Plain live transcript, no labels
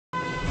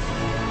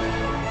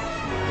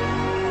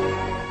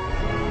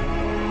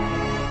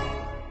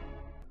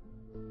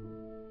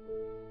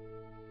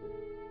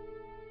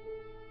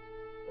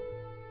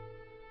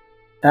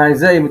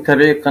أعزائي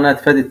متابعي قناة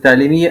فادي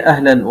التعليمية،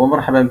 أهلا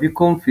ومرحبا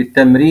بكم في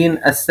التمرين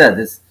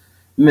السادس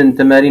من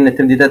تمارين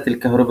التمديدات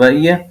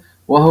الكهربائية،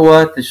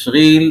 وهو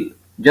تشغيل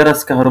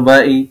جرس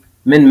كهربائي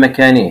من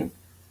مكانين،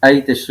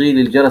 أي تشغيل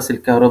الجرس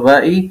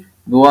الكهربائي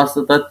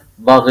بواسطة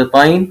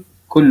ضاغطين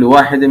كل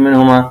واحد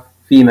منهما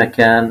في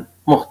مكان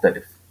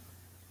مختلف.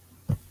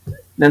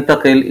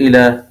 ننتقل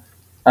إلى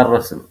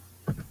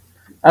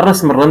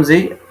الرسم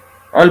الرمزي: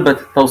 علبة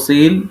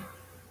التوصيل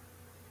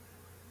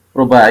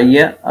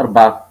رباعية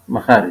 4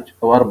 مخارج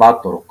أو 4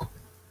 طرق،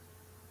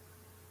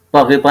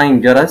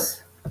 ضاغطين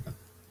جرس،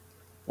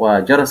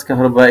 وجرس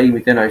كهربائي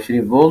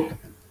 220 فولت،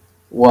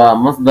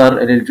 ومصدر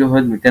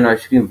للجهد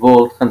 220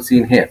 فولت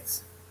 50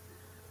 هرتز.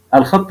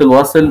 الخط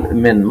الواصل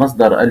من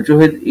مصدر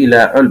الجهد إلى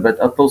علبة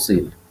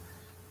التوصيل،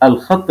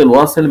 الخط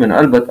الواصل من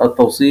علبة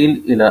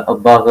التوصيل إلى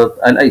الضاغط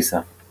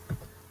الأيسر،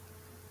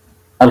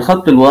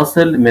 الخط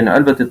الواصل من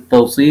علبة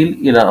التوصيل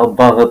إلى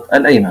الضاغط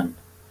الأيمن،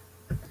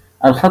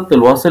 الخط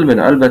الواصل من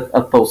علبة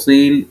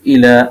التوصيل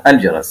إلى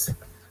الجرس.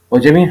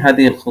 وجميع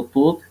هذه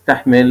الخطوط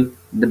تحمل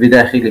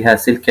بداخلها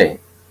سلكين.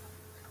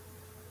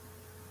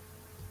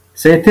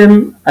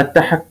 سيتم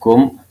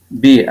التحكم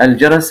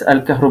بالجرس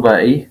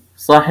الكهربائي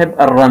صاحب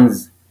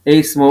الرمز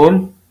A small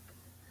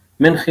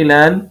من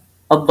خلال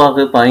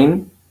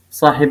الضاغطين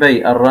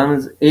صاحبي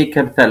الرمز A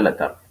capital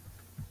letter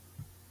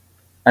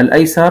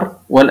الأيسر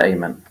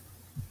والأيمن.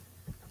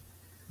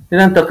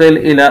 لننتقل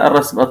إلى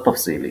الرسم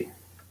التفصيلي.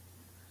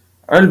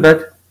 علبة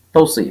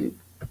توصيل،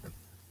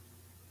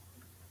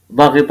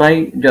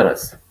 ضاغطي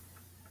جرس،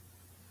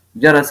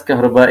 جرس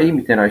كهربائي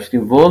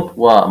 220 فولت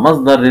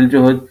ومصدر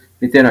للجهد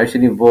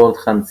 220 فولت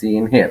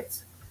 50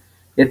 هرتز.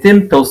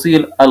 يتم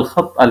توصيل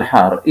الخط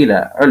الحار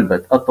إلى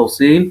علبة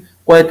التوصيل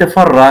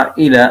ويتفرع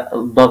إلى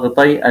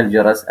ضاغطي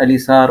الجرس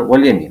اليسار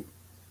واليمين.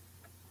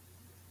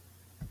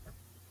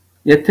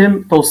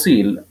 يتم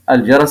توصيل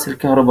الجرس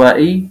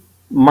الكهربائي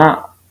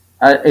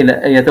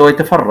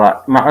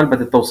ويتفرع مع علبة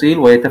التوصيل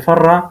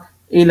ويتفرع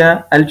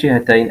إلى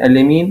الجهتين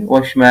اليمين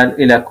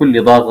والشمال إلى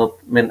كل ضاغط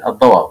من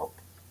الضواغط،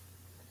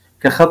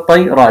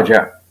 كخطي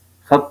راجع،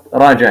 خط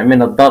راجع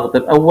من الضاغط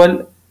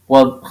الأول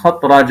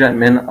وخط راجع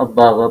من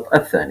الضاغط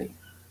الثاني.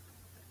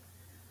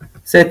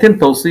 سيتم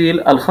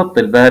توصيل الخط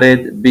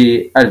البارد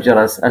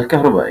بالجرس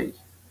الكهربائي.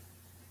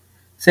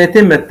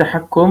 سيتم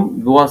التحكم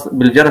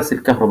بالجرس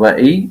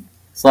الكهربائي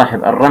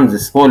صاحب الرمز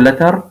سمول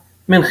لتر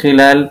من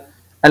خلال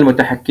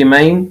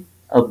المتحكمين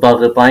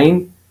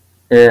الضاغطين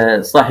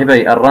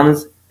صاحبي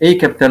الرمز A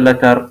capital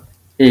letter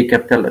A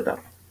capital letter.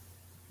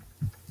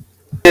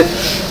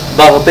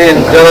 ضاغطين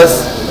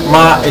جرس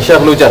مع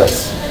يشغلوا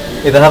جرس.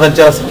 إذا هذا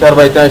الجرس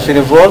الكهربائي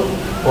 22 فولت،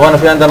 وهنا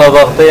في عندنا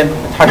ضاغطين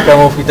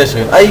يتحكموا في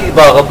تشغيل أي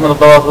ضاغط من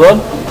الضواغط دول،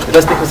 إذا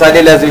استكبس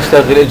عليه لازم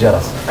يشتغل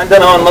الجرس.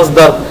 عندنا هون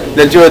مصدر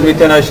للجهد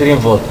 220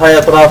 فولت، هاي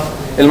أطراف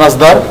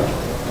المصدر،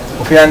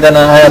 وفي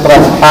عندنا هاي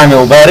أطراف حامي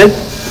وبارد،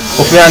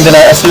 وفي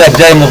عندنا أسلاك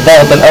جاي من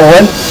الضاغط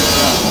الأول،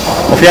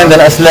 وفي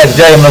عندنا أسلاك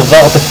جاي من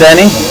الضاغط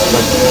الثاني،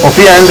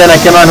 وفي عندنا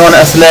كمان هون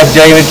أسلاك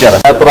جاي من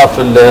الجرس. أطراف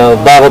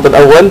الضاغط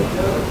الأول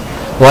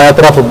وهي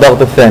أطراف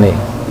الضغط الثاني.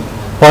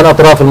 هون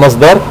أطراف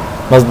المصدر،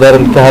 مصدر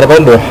الكهرباء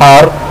اللي هو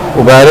حار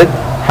وبارد،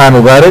 حامي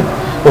وبارد،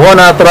 وهون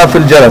أطراف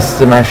الجرس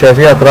زي ما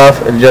شايفين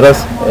أطراف الجرس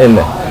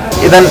إلا.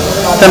 إذا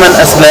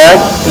 8 أسلاك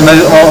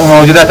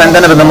موجودات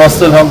عندنا بدنا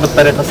نوصلهم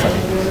بالطريقة الصحيحة.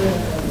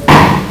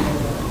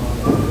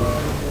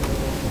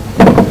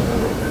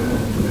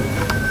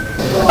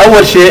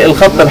 أول شيء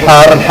الخط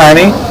الحار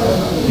الحامي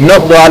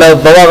بناخذه على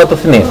الضواغط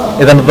 2.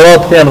 إذا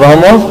الضواغط 2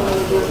 ضمهم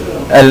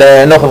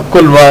ناخذ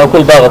كل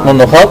ضاغط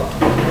منه خط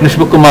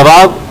نشبكهم مع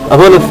بعض.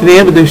 هذول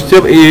الاثنين بدهم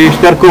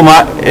يشتركوا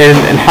مع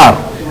الحار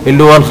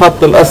اللي هو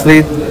الخط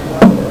الأصلي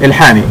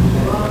الحامي.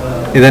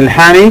 إذا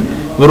الحامي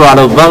بروح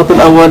على الضغط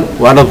الأول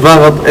وعلى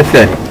الضغط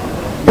الثاني.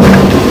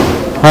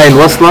 هاي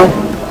الوصلة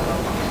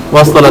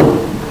وصلت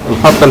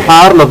الخط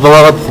الحار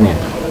للضواغط 2.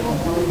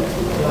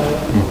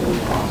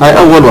 هاي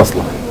أول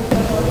وصلة.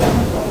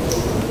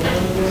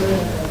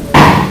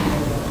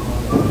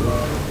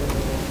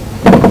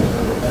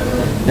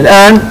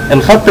 الآن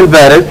الخط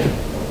البارد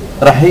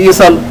راح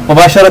يصل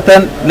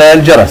مباشرة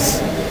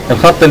للجرس،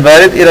 الخط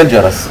البارد إلى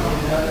الجرس.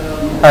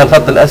 هذا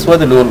الخط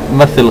الأسود اللي هو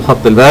يمثل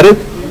الخط البارد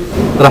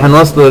راح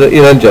نوصله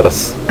إلى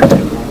الجرس.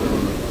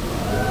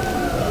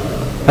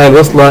 هاي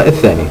الوصلة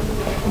الثانية.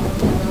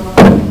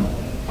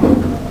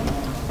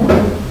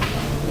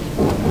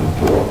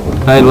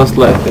 هاي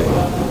الوصلة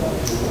الثانية.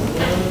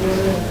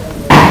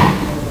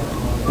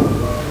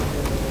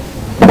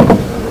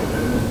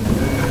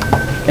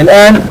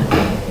 الآن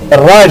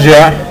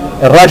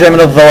الراجع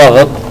من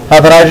الضواغط،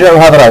 هذا راجع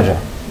وهذا راجع.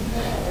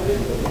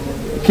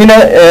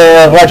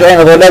 كلا الراجعين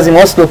هذول لازم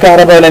يوصلوا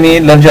كهرباء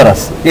لمين؟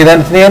 للجرس. إذا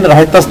اثنين راح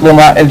يتصلوا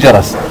مع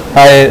الجرس.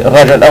 هاي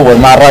الراجع الأول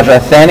مع الراجع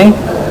الثاني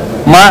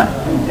مع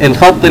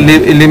الخط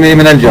اللي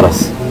من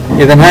الجرس.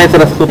 إذا هاي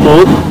 3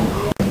 خطوط.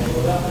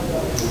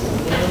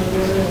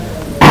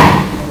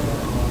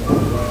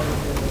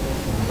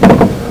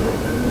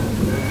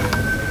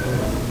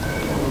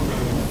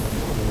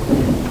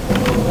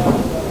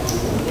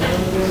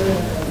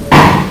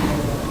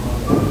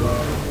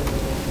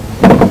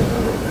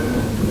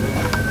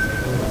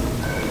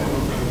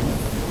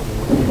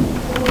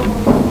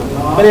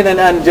 خلينا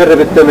الآن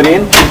نجرب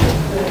التمرين.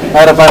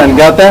 هاي رفعنا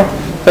القاطع،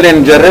 خلينا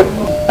نجرب.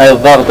 هاي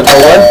الضغط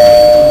الأول،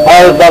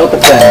 هاي الضغط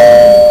الثاني.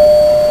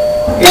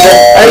 إذا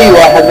أي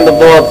واحد من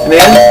الضغط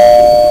اثنين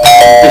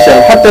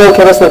يشتغل، حتى لو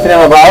كبسنا اثنين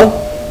مع بعض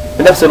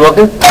بنفس الوقت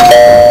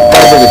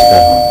برضه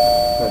بيشتغل.